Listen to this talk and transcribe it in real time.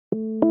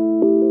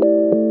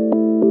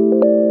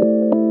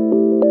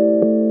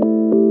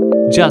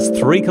Just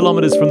 3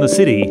 kilometres from the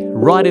city,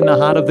 right in the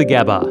heart of the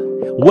Gabba.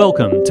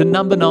 Welcome to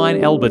number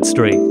 9 Albert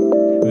Street.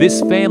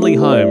 This family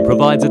home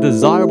provides a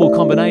desirable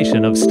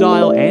combination of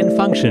style and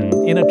function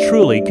in a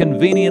truly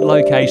convenient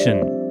location.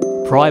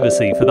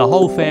 Privacy for the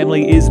whole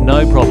family is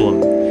no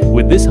problem,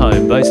 with this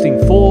home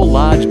boasting 4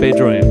 large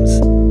bedrooms.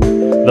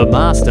 The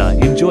master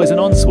enjoys an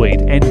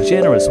ensuite and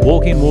generous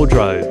walk-in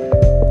wardrobe.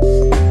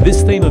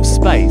 This theme of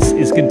space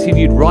is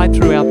continued right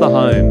throughout the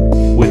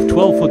home, with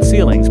 12-foot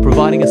ceilings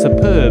providing a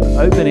superb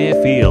open-air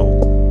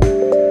feel.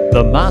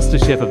 The master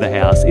chef of the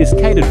house is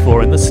catered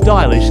for in the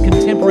stylish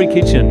contemporary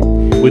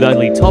kitchen, with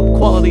only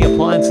top-quality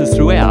appliances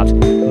throughout,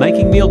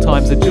 making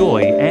mealtimes a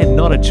joy and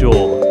not a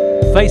chore.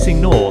 Facing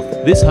north,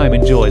 this home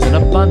enjoys an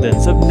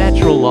abundance of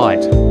natural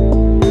light.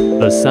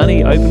 The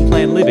sunny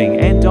open-plan living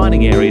and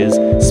dining areas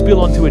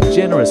spill onto a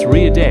generous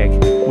rear deck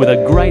with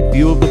a great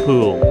view of the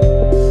pool.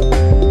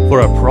 For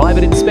a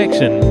private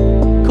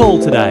inspection, call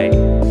today.